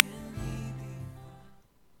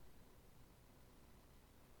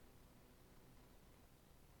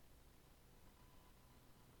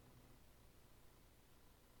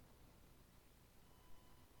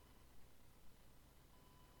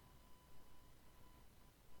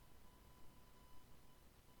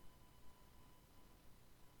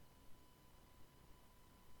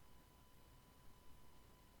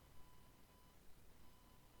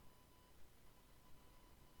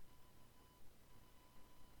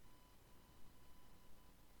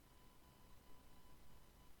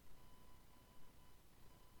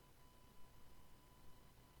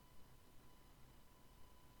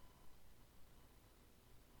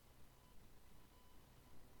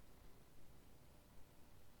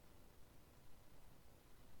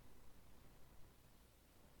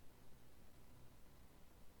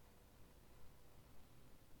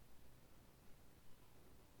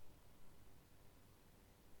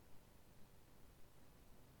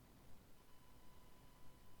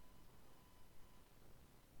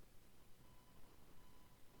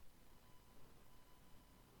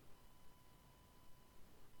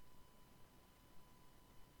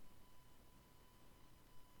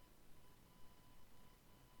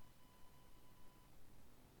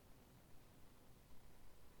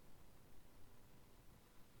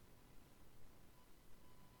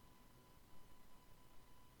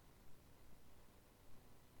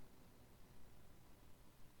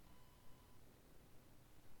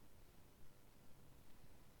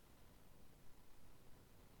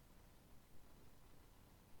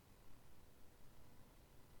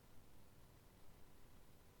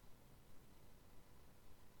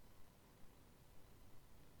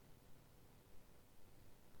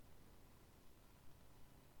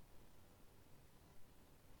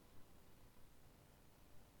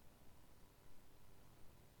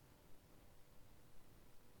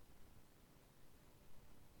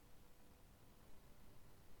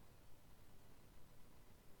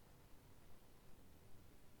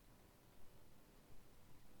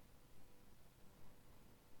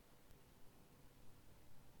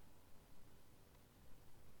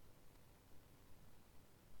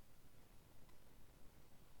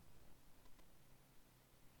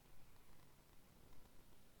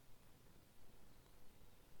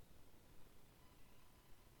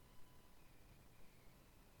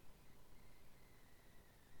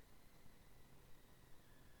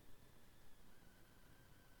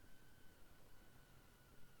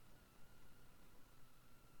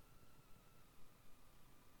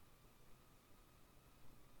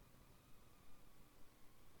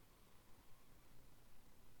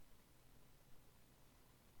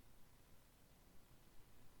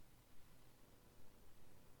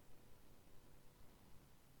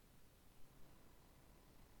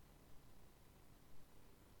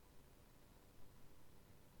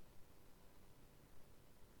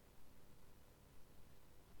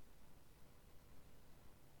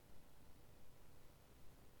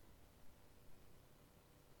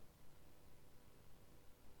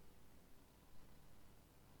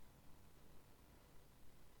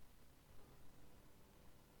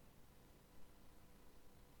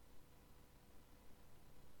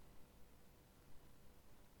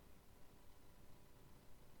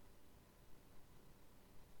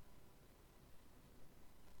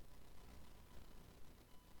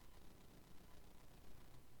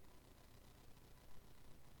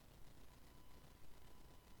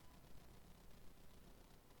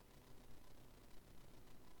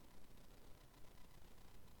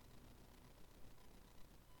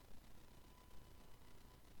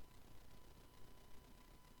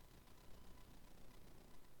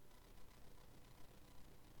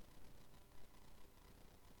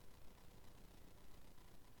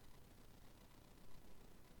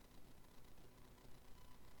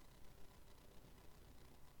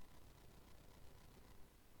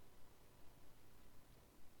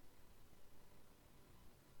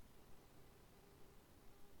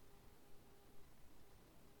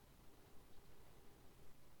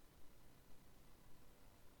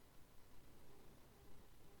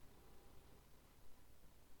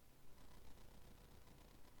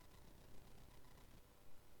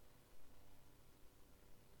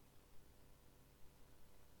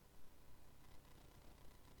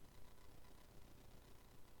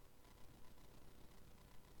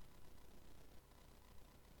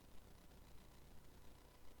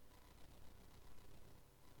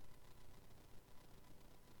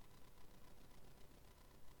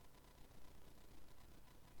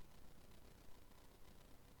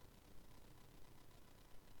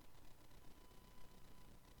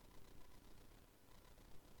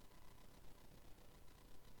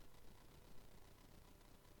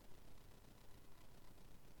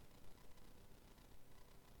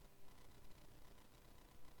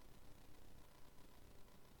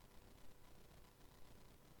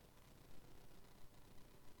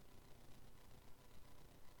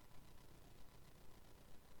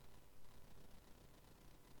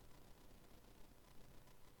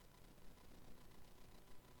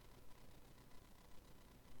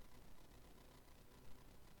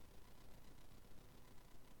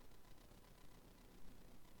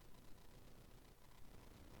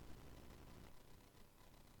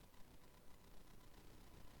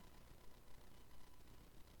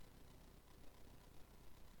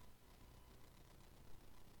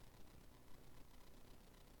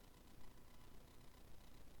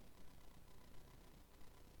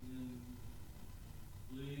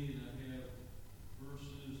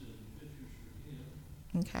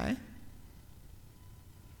Okay.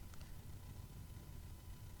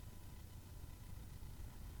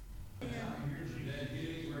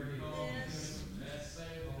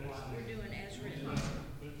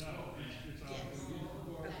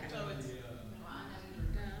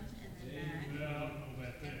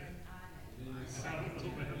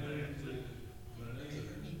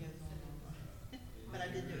 But I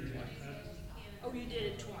did do it twice. Oh, you did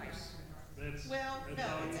it twice. Well, no,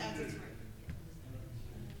 it's after. Good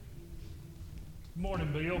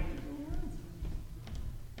morning, Bill.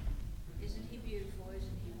 Isn't he beautiful? Isn't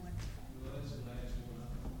he wonderful?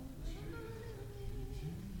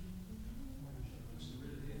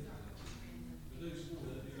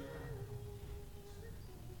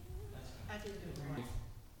 I did do it twice.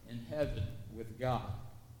 In heaven with God.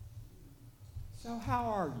 So how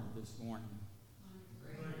are you this morning?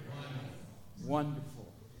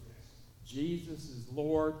 Wonderful. Jesus is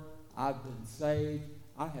Lord. I've been saved.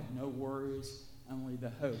 I have no worries, only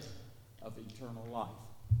the hope of eternal life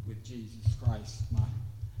with Jesus Christ, my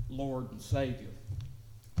Lord and Savior.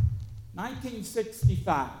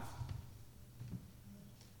 1965.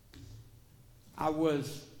 I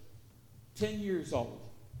was 10 years old.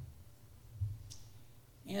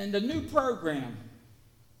 And a new program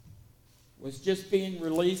was just being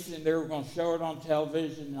released, and they were going to show it on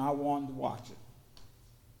television, and I wanted to watch it.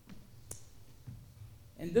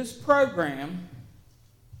 And this program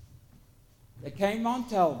that came on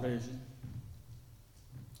television,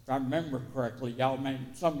 if I remember correctly,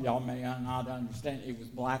 some of y'all may not understand, it was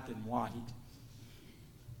black and white,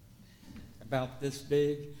 about this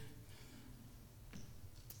big.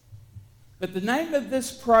 But the name of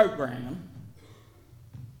this program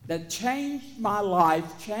that changed my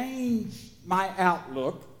life, changed my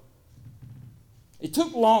outlook. It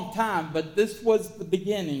took a long time, but this was the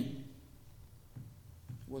beginning,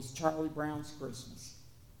 was Charlie Brown's Christmas.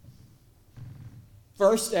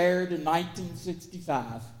 First aired in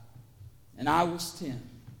 1965, and I was 10.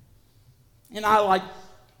 And I liked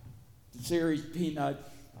the series Peanuts.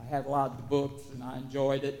 I had a lot of the books, and I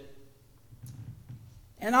enjoyed it.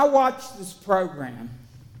 And I watched this program.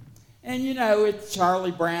 And, it's Charlie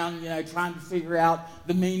Brown, trying to figure out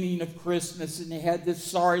the meaning of Christmas. And he had this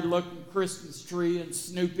sorry-looking Christmas tree, and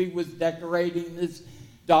Snoopy was decorating his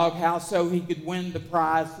doghouse so he could win the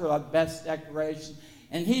prize for the best decoration.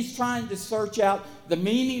 And he's trying to search out the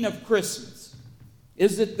meaning of Christmas.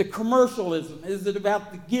 Is it the commercialism? Is it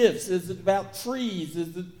about the gifts? Is it about trees?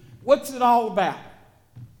 What's it all about?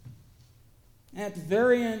 And at the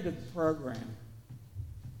very end of the program,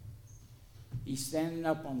 he's standing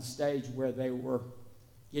up on the stage where they were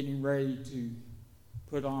getting ready to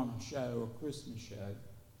put on a show, a Christmas show,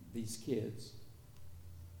 these kids.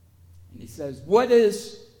 And he says, "What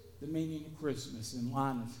is the meaning of Christmas?" And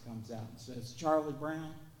Linus comes out and says, "Charlie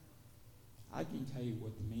Brown, I can tell you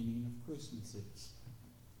what the meaning of Christmas is."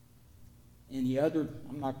 And he uttered,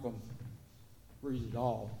 I'm not going to read it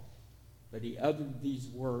all, but he uttered these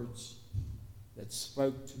words that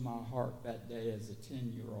spoke to my heart that day as a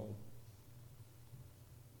 10-year-old.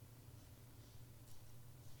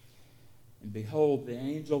 And behold, the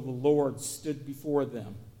angel of the Lord stood before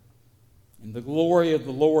them, and the glory of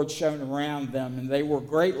the Lord shone around them, and they were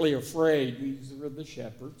greatly afraid. These were the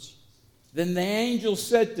shepherds. Then the angel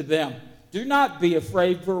said to them, "Do not be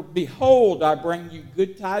afraid, for behold, I bring you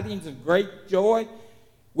good tidings of great joy,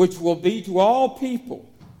 which will be to all people.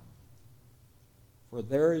 For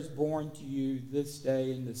there is born to you this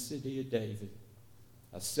day in the city of David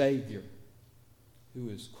a Savior, who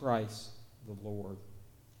is Christ the Lord.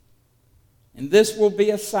 And this will be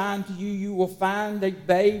a sign to you. You will find a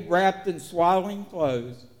babe wrapped in swaddling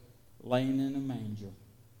clothes, laying in a manger."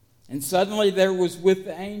 And suddenly there was with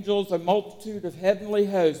the angels a multitude of heavenly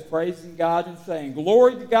hosts, praising God and saying,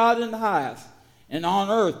 "Glory to God in the highest, and on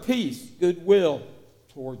earth peace, goodwill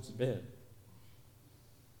towards men."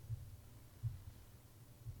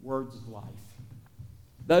 Words of life.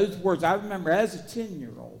 Those words, I remember as a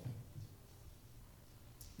 10-year-old,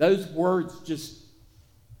 those words just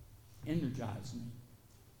energized me.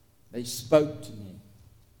 They spoke to me.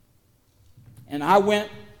 And I went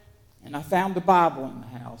and I found the Bible in the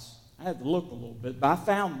house. I had to look a little bit, but I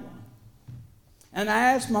found one. And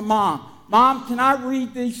I asked my mom, "Mom, can I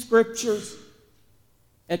read these scriptures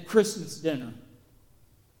at Christmas dinner?"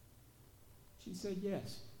 She said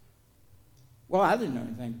yes. Well, I didn't know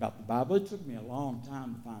anything about the Bible. It took me a long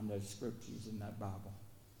time to find those scriptures in that Bible.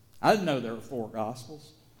 I didn't know there were 4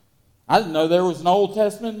 Gospels. I didn't know there was an Old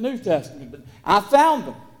Testament and New Testament, but I found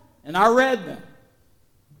them, and I read them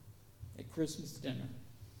at Christmas dinner.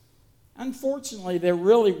 Unfortunately, there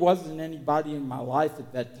really wasn't anybody in my life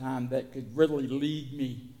at that time that could really lead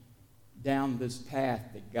me down this path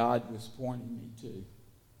that God was pointing me to.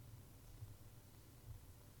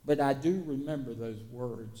 But I do remember those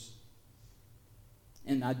words.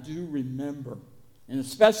 And I do remember, and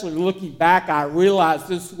especially looking back, I realized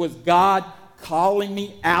this was God calling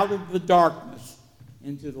me out of the darkness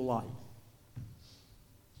into the light.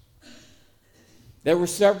 There were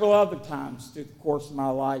several other times through the course of my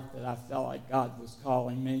life that I felt like God was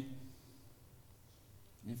calling me.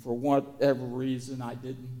 And for whatever reason, I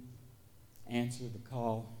didn't answer the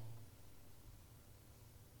call.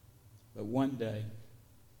 But one day,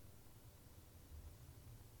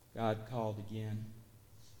 God called again.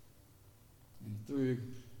 And through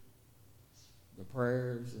the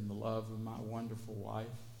prayers and the love of my wonderful wife,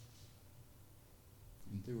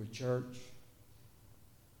 and through a church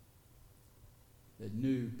that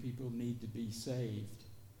knew people need to be saved,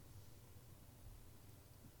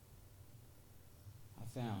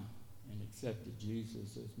 I found and accepted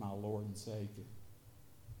Jesus as my Lord and Savior.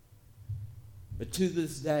 But to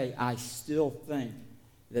this day, I still think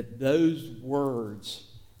that those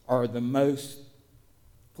words are the most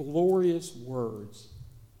glorious words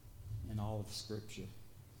in all of Scripture.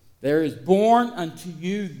 There is born unto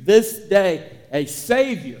you this day a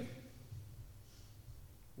Savior,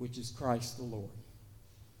 which is Christ the Lord.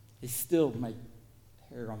 They still make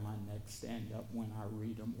hair on my neck stand up when I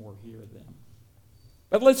read them or hear them.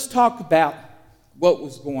 But let's talk about what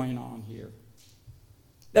was going on here.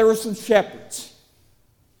 There were some shepherds.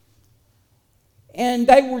 And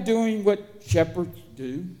they were doing what shepherds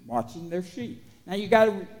do, watching their sheep. Now you got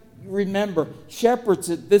to remember, shepherds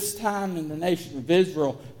at this time in the nation of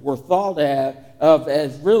Israel were thought of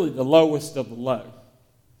as really the lowest of the low.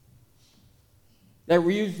 They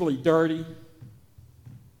were usually dirty.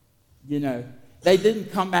 They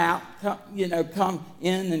didn't come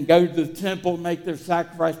in and go to the temple and make their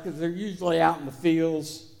sacrifice because they're usually out in the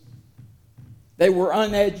fields. They were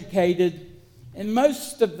uneducated. And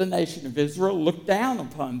most of the nation of Israel looked down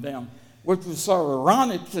upon them, which was so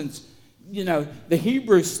ironic since, the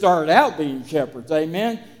Hebrews started out being shepherds,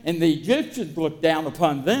 amen? And the Egyptians looked down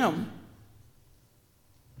upon them.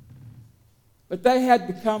 But they had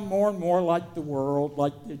become more and more like the world,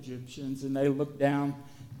 like the Egyptians, and they looked down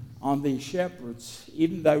on these shepherds,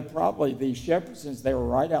 even though probably these shepherds, since they were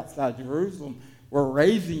right outside Jerusalem, were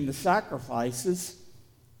raising the sacrifices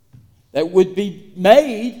that would be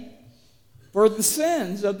made for the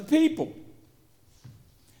sins of the people.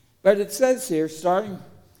 But it says here,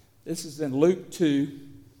 this is in Luke 2,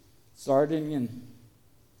 starting in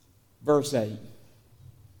verse 8.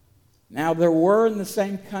 Now there were in the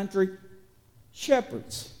same country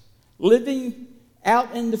shepherds living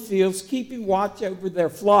out in the fields, keeping watch over their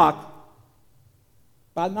flock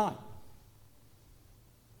by night.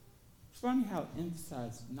 It's funny how it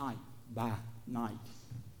emphasizes night, by night.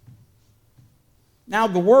 Now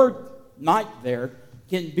the word night there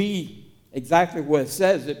can be exactly what it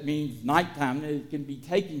says. It means nighttime. It can be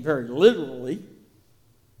taken very literally.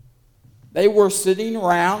 They were sitting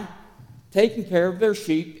around taking care of their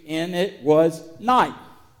sheep, and it was night.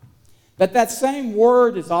 But that same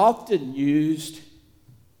word is often used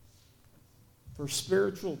for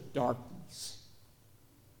spiritual darkness.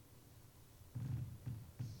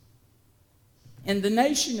 And the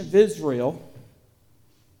nation of Israel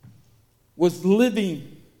was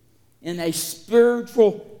living in a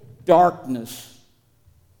spiritual darkness.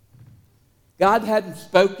 God hadn't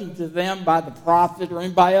spoken to them by the prophet or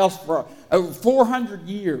anybody else for over 400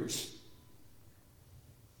 years.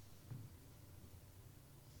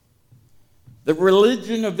 The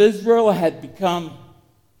religion of Israel had become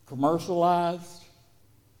commercialized.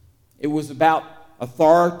 It was about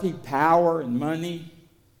authority, power, and money,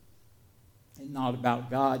 and not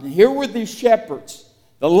about God. And here were these shepherds,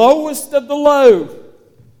 the lowest of the low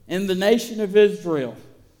in the nation of Israel.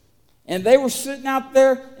 And they were sitting out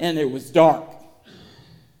there, and it was dark.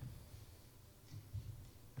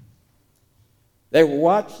 They were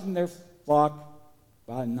watching their flock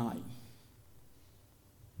by night.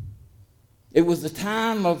 It was a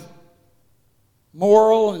time of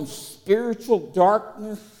moral and spiritual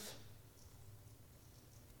darkness.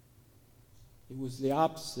 It was the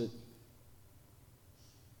opposite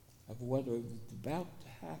of what was about to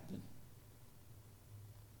happen.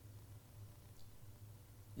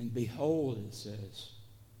 And behold, it says,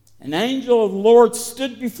 an angel of the Lord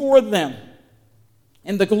stood before them,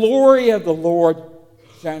 and the glory of the Lord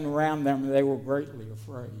shone around them, and they were greatly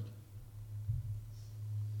afraid.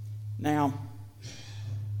 Now,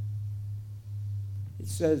 it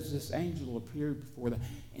says this angel appeared before them,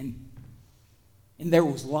 and there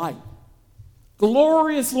was light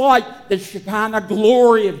glorious light, the Shekinah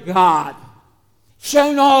glory of God,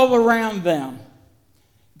 shone all around them.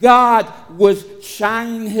 God was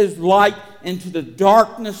shining his light into the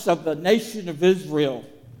darkness of the nation of Israel.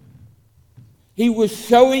 He was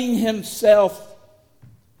showing himself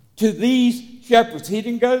to these shepherds. He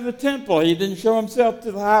didn't go to the temple. He didn't show himself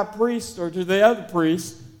to the high priest or to the other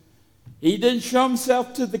priests. He didn't show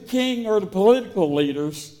himself to the king or the political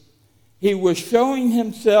leaders. He was showing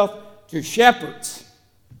himself to shepherds,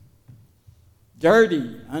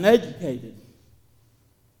 dirty, uneducated,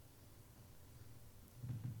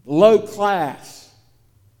 the low class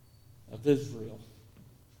of Israel.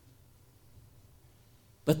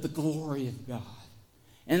 But the glory of God.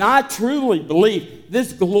 And I truly believe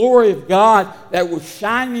this glory of God that was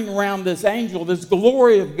shining around this angel, this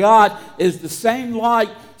glory of God is the same light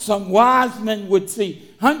some wise men would see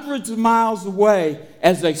hundreds of miles away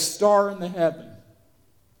as a star in the heaven.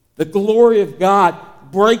 The glory of God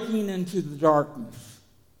breaking into the darkness.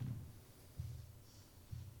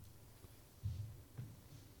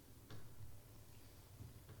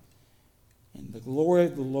 And the glory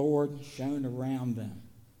of the Lord shone around them.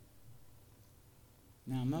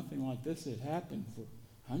 Now, nothing like this had happened for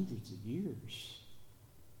hundreds of years,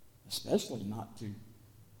 especially not to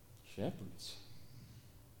shepherds.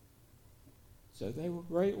 So they were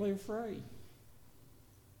greatly afraid.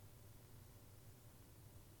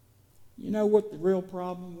 You know what the real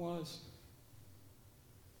problem was?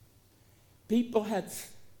 People had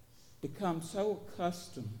become so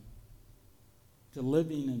accustomed to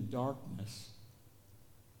living in darkness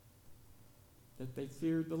that they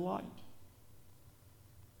feared the light.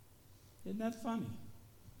 Isn't that funny?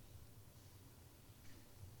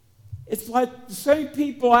 It's like the same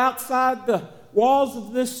people outside the walls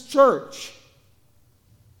of this church.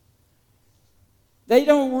 They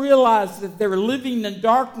don't realize that they're living in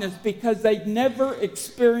darkness because they've never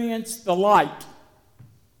experienced the light.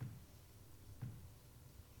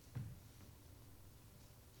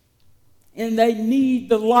 And they need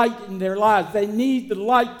the light in their lives. They need the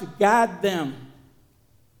light to guide them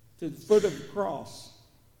to the foot of the cross,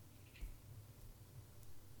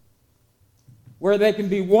 where they can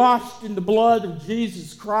be washed in the blood of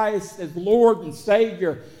Jesus Christ as Lord and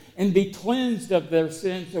Savior and be cleansed of their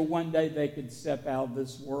sins so one day they could step out of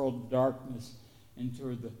this world of darkness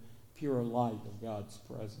into the pure light of God's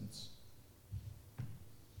presence.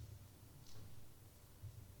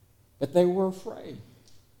 But they were afraid.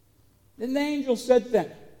 Then the angel said to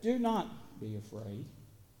them, "Do not be afraid.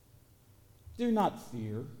 Do not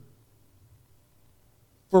fear.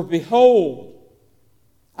 For behold,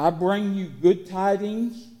 I bring you good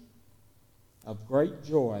tidings of great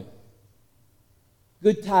joy."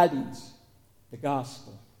 Good tidings, the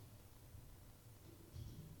gospel.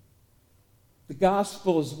 The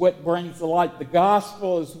gospel is what brings the light. The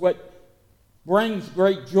gospel is what brings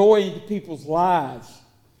great joy into people's lives,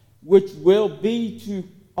 which will be to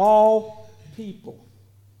all people.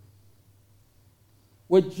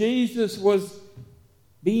 What Jesus was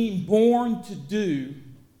being born to do,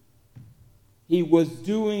 he was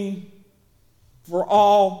doing for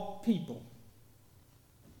all people.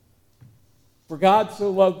 For God so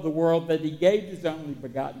loved the world that he gave his only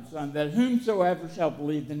begotten Son, that whomsoever shall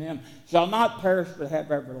believe in him shall not perish but have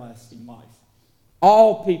everlasting life.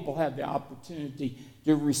 All people have the opportunity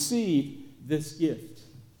to receive this gift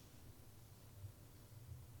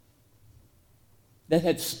that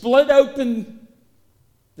had split open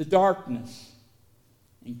the darkness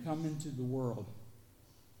and come into the world.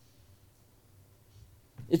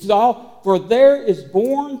 It's all, for there is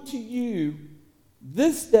born to you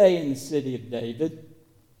this day in the city of David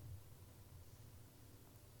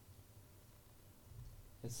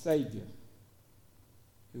a Savior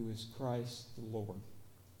who is Christ the Lord.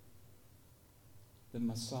 The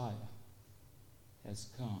Messiah has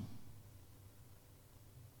come.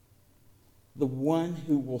 The one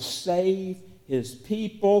who will save his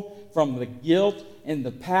people from the guilt and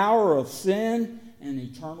the power of sin and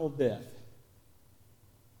eternal death.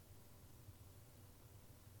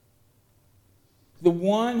 The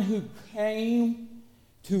one who came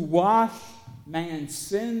to wash man's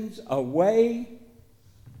sins away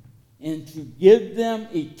and to give them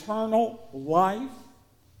eternal life.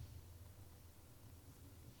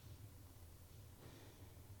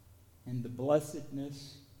 And the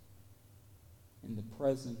blessedness in the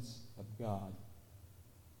presence of God,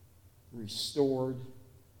 restored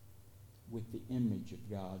with the image of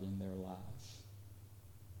God in their lives.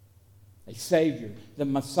 A Savior, the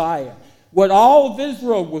Messiah. What all of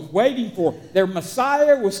Israel was waiting for. Their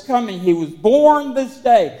Messiah was coming. He was born this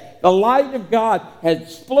day. The light of God had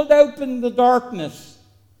split open the darkness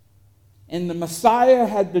and the Messiah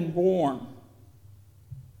had been born.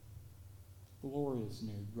 Glorious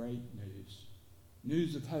news, great news,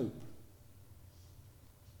 news of hope.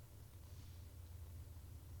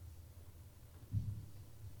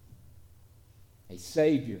 A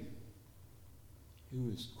Savior who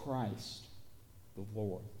is Christ the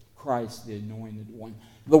Lord, Christ the Anointed One,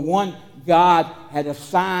 the one God had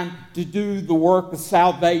assigned to do the work of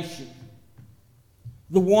salvation,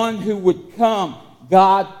 the one who would come,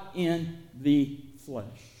 God in the flesh,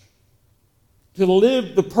 to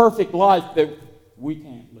live the perfect life that we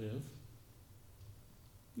can't live.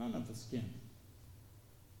 None of us can.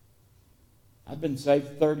 I've been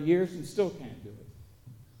saved 30 years and still can't do it.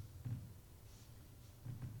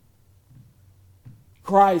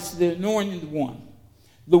 Christ, the Anointed One,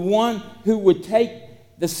 the one who would take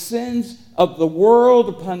the sins of the world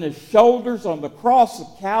upon his shoulders on the cross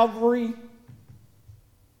of Calvary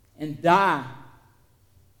and die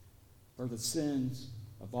for the sins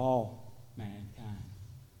of all mankind.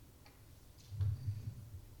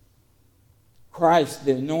 Christ,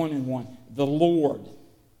 the Anointed One, the Lord.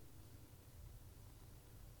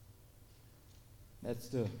 That's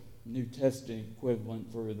the New Testament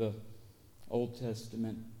equivalent for the Old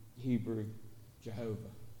Testament Hebrew Jehovah.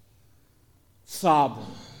 Sovereign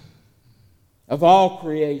of all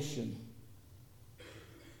creation.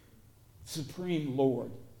 Supreme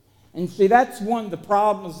Lord. And see, that's one of the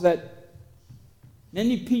problems that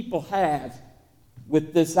many people have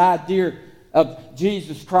with this idea of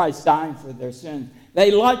Jesus Christ dying for their sins.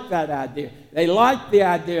 They like that idea. They like the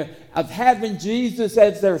idea of having Jesus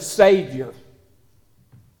as their Savior.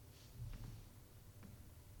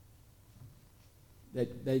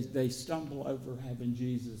 That they stumble over having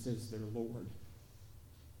Jesus as their Lord.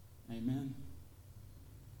 Amen?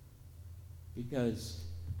 Because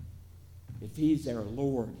if He's our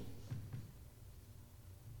Lord,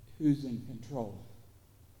 who's in control?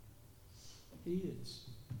 He is.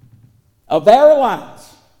 Of our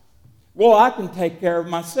lives. Well, I can take care of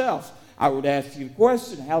myself. I would ask you the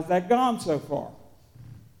question, how's that gone so far?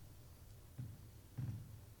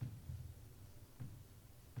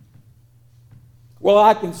 Well,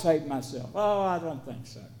 I can save myself. Oh, I don't think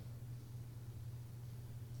so.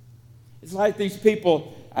 It's like these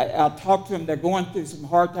people, I'll talk to them, they're going through some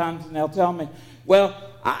hard times, and they'll tell me, well,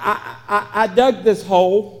 I dug this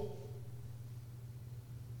hole.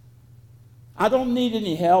 I don't need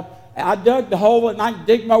any help. I dug the hole and I can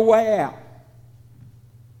dig my way out.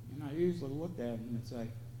 And I usually look at them and say,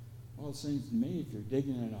 well, it seems to me if you're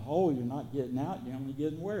digging in a hole, you're not getting out, you're only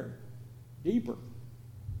getting where? Deeper.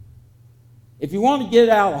 If you want to get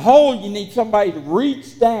out of a hole, you need somebody to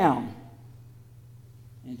reach down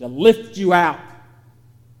and to lift you out.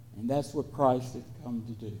 And that's what Christ has come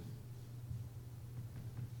to do.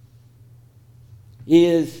 He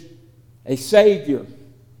is a Savior.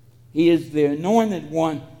 He is the Anointed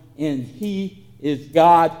One, and He is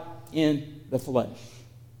God in the flesh.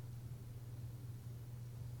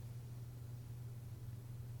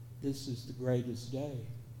 This is the greatest day,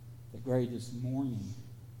 the greatest morning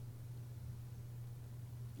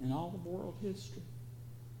in all of world history.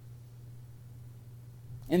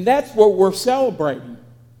 And that's what we're celebrating,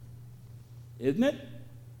 isn't it?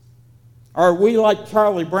 Or are we like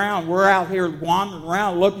Charlie Brown? We're out here wandering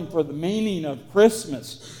around looking for the meaning of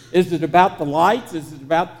Christmas. Is it about the lights? Is it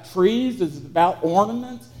about the trees? Is it about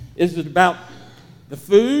ornaments? Is it about the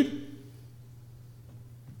food?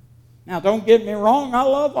 Now, don't get me wrong. I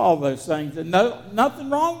love all those things. And nothing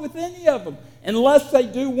wrong with any of them. Unless they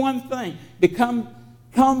do one thing.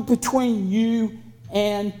 Come between you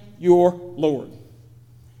and your Lord.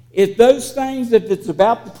 If those things, if it's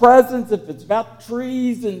about the presents, if it's about the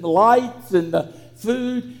trees and the lights and the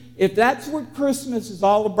food, if that's what Christmas is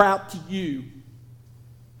all about to you,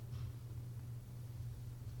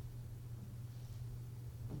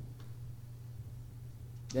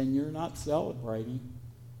 then you're not celebrating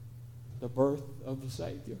the birth of the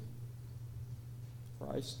Savior,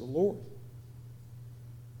 Christ the Lord.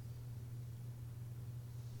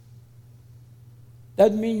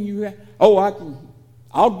 Doesn't mean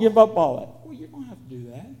I'll give up all that. Well, you don't have to do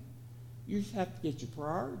that. You just have to get your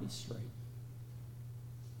priorities straight.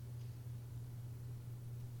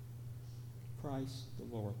 Christ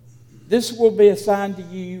the Lord. This will be a sign to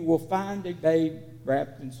you. You will find a babe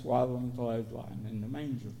wrapped in swaddling clothes lying in the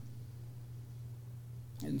manger.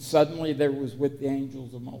 And suddenly there was with the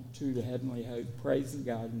angels a multitude of heavenly hosts praising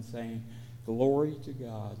God and saying, Glory to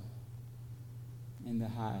God in the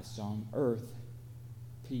highest, on earth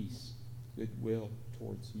peace, goodwill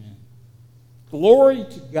towards men. Glory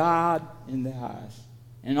to God in the highest,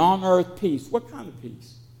 and on earth peace. What kind of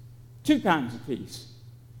peace? Two kinds of peace.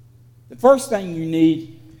 The first thing you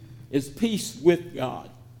need is peace with God.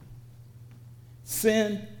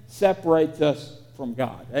 Sin separates us from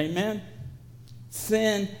God. Amen?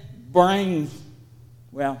 Sin brought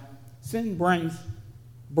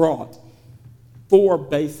four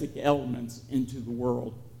basic elements into the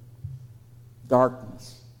world.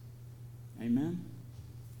 Darkness. Amen?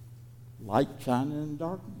 Light shining in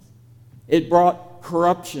darkness. It brought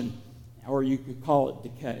corruption, or you could call it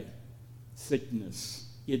decay, sickness,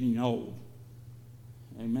 getting old.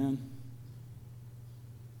 Amen?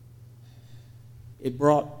 It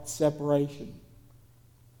brought separation.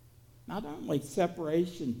 Not only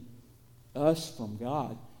separation us from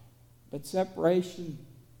God, but separation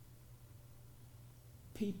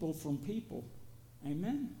people from people.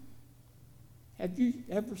 Amen? Have you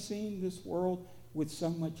ever seen this world with so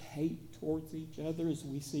much hate towards each other as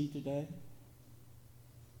we see today?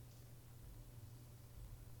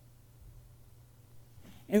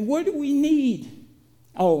 And what do we need?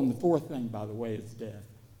 Oh, and the fourth thing, by the way, is death.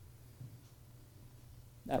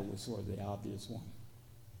 That was sort of the obvious one.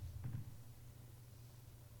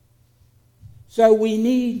 So we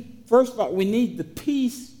need, first of all, we need the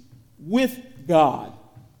peace with God.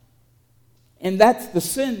 And that's the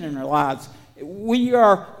sin in our lives. We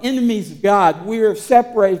are enemies of God. We are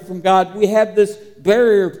separated from God. We have this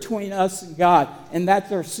barrier between us and God, and that's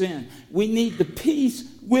our sin. We need the peace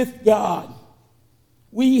with God.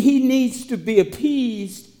 He needs to be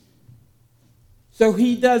appeased so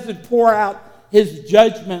he doesn't pour out his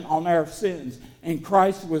judgment on our sins. And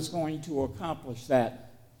Christ was going to accomplish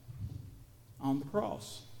that on the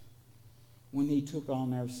cross when he took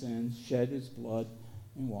on our sins, shed his blood,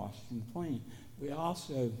 and washed them clean. We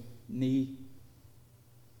also need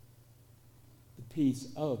the peace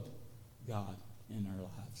of God in our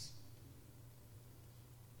lives.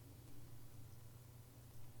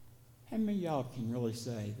 How many of y'all can really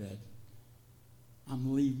say that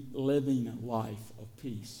I'm living a life of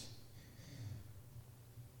peace?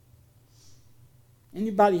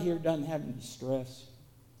 Anybody here doesn't have any stress?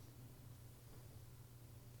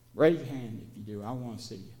 Raise your hand if you do. I want to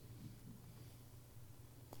see you.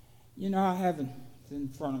 You know, I haven't, it's in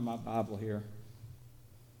front of my Bible here.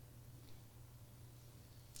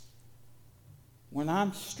 When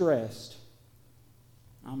I'm stressed,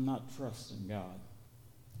 I'm not trusting God.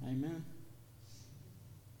 Amen?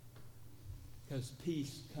 Because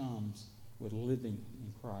peace comes with living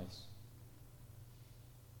in Christ.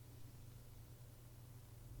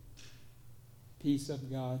 Peace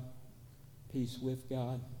of God, peace with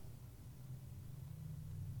God.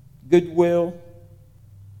 Goodwill,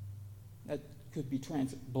 that could be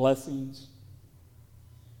blessings.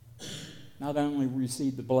 Not only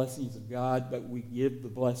receive the blessings of God, but we give the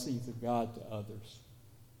blessings of God to others.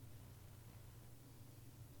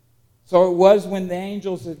 So it was when the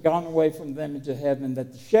angels had gone away from them into heaven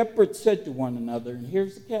that the shepherds said to one another, and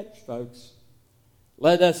here's the catch, folks,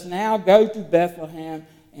 let us now go to Bethlehem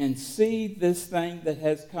and see this thing that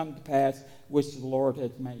has come to pass, which the Lord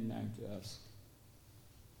has made known to us.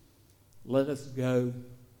 Let us go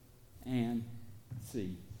and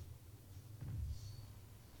see.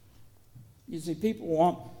 You see, people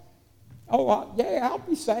want, I'll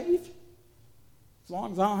be saved. As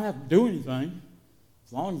long as I don't have to do anything.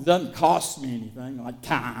 As long as it doesn't cost me anything, like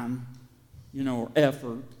time, or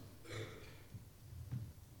effort.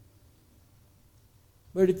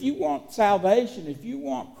 But if you want salvation, if you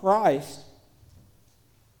want Christ,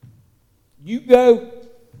 you go.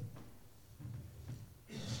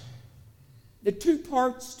 There are two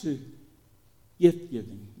parts to gift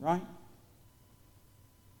giving, right?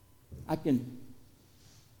 I can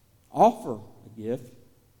offer a gift,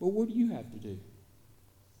 but what do you have to do?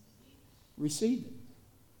 Receive it.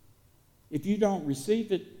 If you don't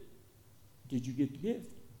receive it, did you get the gift?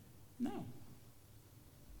 No.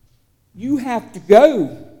 You have to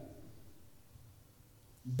go.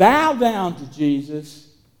 Bow down to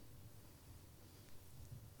Jesus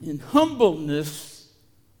in humbleness,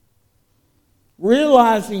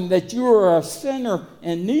 realizing that you are a sinner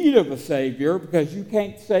in need of a Savior because you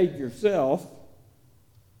can't save yourself,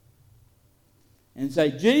 and say,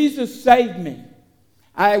 Jesus, save me.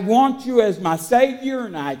 I want you as my Savior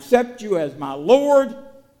and I accept you as my Lord.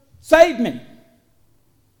 Save me.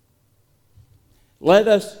 Let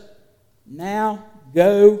us now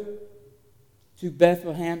go to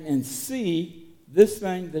Bethlehem and see this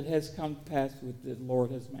thing that has come to pass with the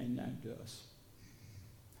Lord has made known to us.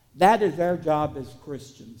 That is our job as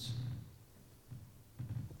Christians.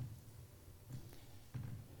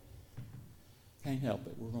 Can't help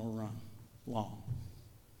it. We're going to run long.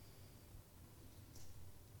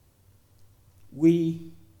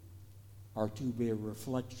 We are to be a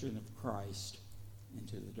reflection of Christ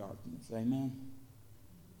into the darkness. Amen?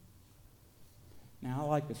 Now, I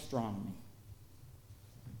like astronomy.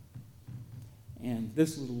 And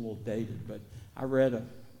this is a little dated, but I read an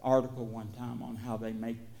article one time on how they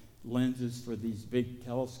make lenses for these big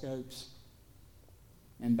telescopes.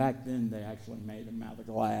 And back then, they actually made them out of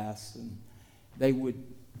glass. And they would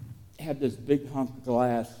have this big hunk of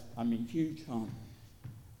glass, huge hunk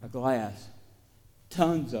of glass,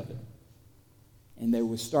 tons of it. And they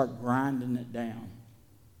would start grinding it down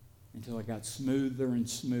until it got smoother and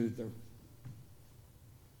smoother.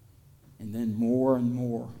 And then more and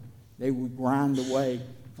more. They would grind away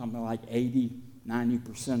something like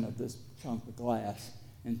 80-90% of this chunk of glass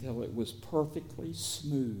until it was perfectly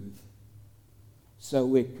smooth,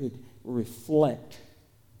 so it could reflect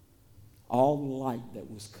all the light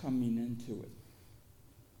that was coming into it.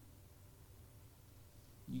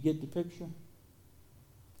 You get the picture?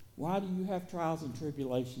 Why do you have trials and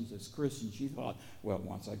tribulations as Christians? You thought, well,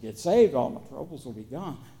 once I get saved, all my troubles will be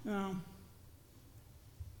gone. No.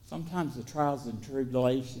 Sometimes the trials and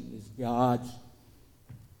tribulation is God's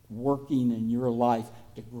working in your life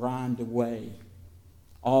to grind away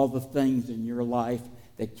all the things in your life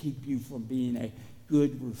that keep you from being a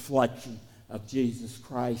good reflection of Jesus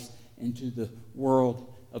Christ into the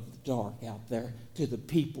world of the dark out there, to the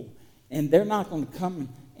people. And they're not going to come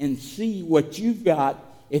and see what you've got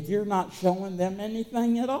if you're not showing them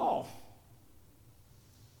anything at all.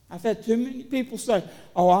 I've had too many people say,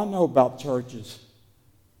 oh, I know about churches.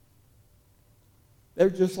 They're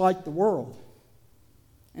just like the world.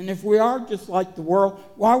 And if we are just like the world,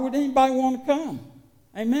 why would anybody want to come?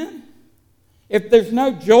 Amen? If there's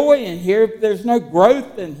no joy in here, if there's no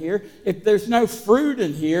growth in here, if there's no fruit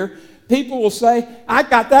in here, people will say, I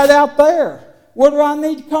got that out there. What do I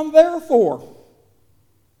need to come there for?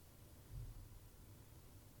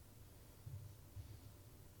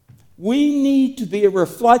 We need to be a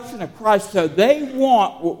reflection of Christ, so they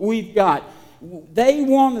want what we've got. They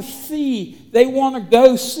want to see, they want to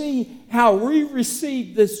go see how we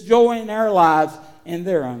receive this joy in our lives and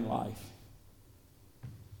their own life.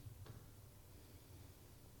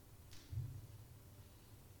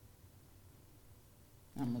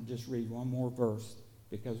 I'm going to just read one more verse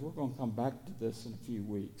because we're going to come back to this in a few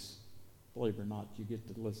weeks. Believe it or not, you get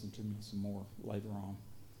to listen to me some more later on.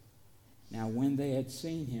 Now, when they had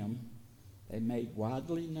seen him, they made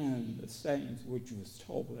widely known the sayings which was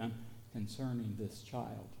told them concerning this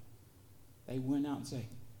child. They went out and said,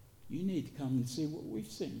 you need to come and see what we've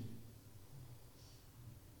seen.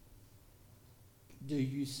 Do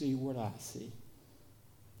you see what I see?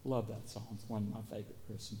 Love that song. It's one of my favorite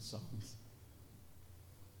Christmas songs.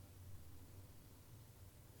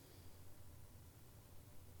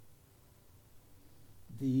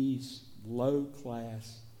 These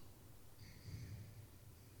low-class,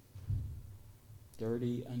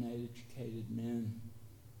 dirty, uneducated men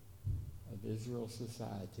of Israel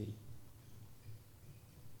society,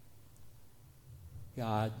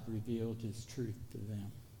 God revealed his truth to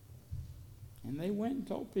them. And they went and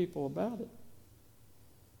told people about it.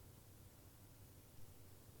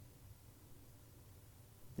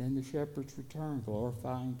 Then the shepherds returned,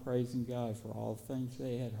 glorifying and praising God for all the things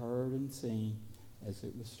they had heard and seen as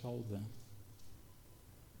it was told them.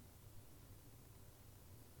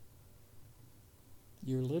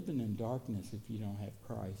 You're living in darkness if you don't have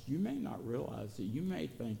Christ. You may not realize it. You may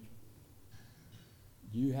think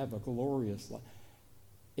you have a glorious life.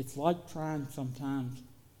 It's like trying to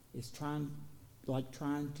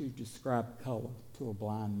describe color to a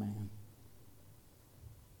blind man.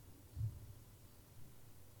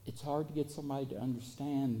 It's hard to get somebody to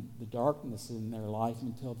understand the darkness in their life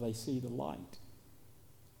until they see the light.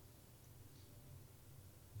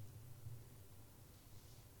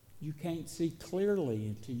 You can't see clearly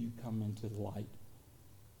until you come into the light.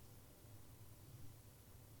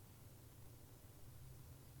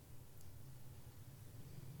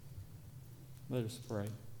 Let us pray.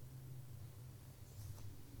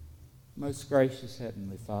 Most gracious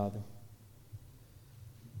Heavenly Father,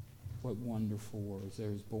 what wonderful words.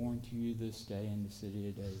 There is born to you this day in the city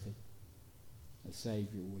of David a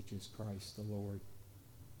Savior, which is Christ the Lord.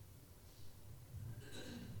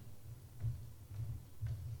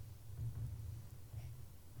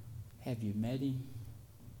 Have you met him?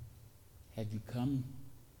 Have you come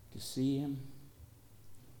to see him?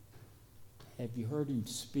 Have you heard him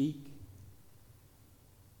speak?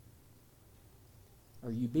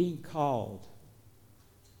 Are you being called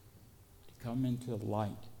to come into the light?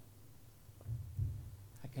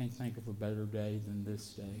 I can't think of a better day than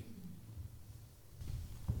this day.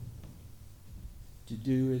 To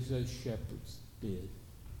do as those shepherds did.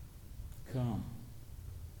 come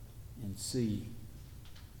and see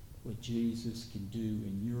what Jesus can do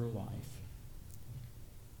in your life.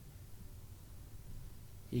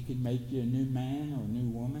 He can make you a new man or a new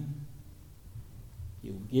woman. He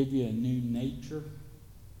will give you a new nature,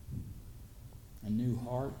 a new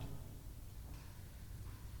heart.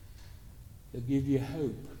 He'll give you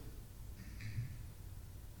hope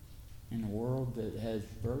in a world that has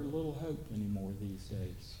very little hope anymore these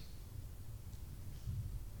days.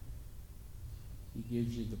 He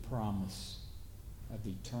gives you the promise of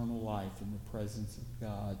eternal life in the presence of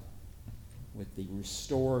God, with the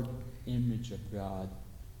restored image of God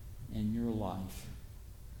in your life,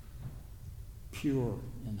 pure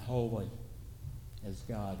and holy as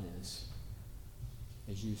God is,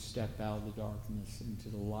 as you step out of the darkness into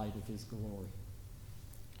the light of his glory.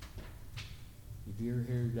 If you're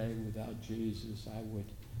here today without Jesus, I would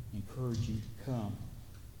encourage you to come.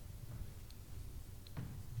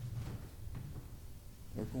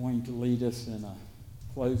 They're going to lead us in a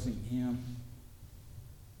closing hymn.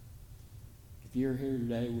 If you're here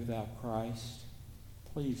today without Christ,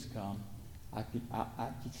 please come. I could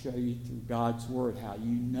show you through God's Word how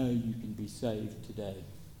you know you can be saved today.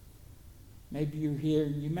 Maybe you're here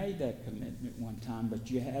and you made that commitment one time,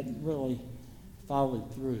 but you hadn't really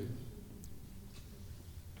followed through.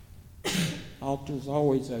 Altar's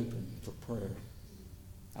always open for prayer.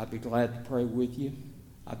 I'd be glad to pray with you.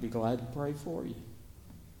 I'd be glad to pray for you.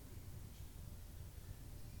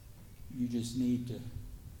 You just need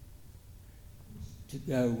to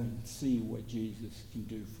go and see what Jesus can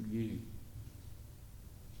do for you.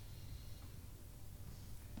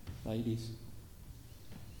 Ladies.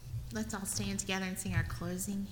 Let's all stand together and sing our closing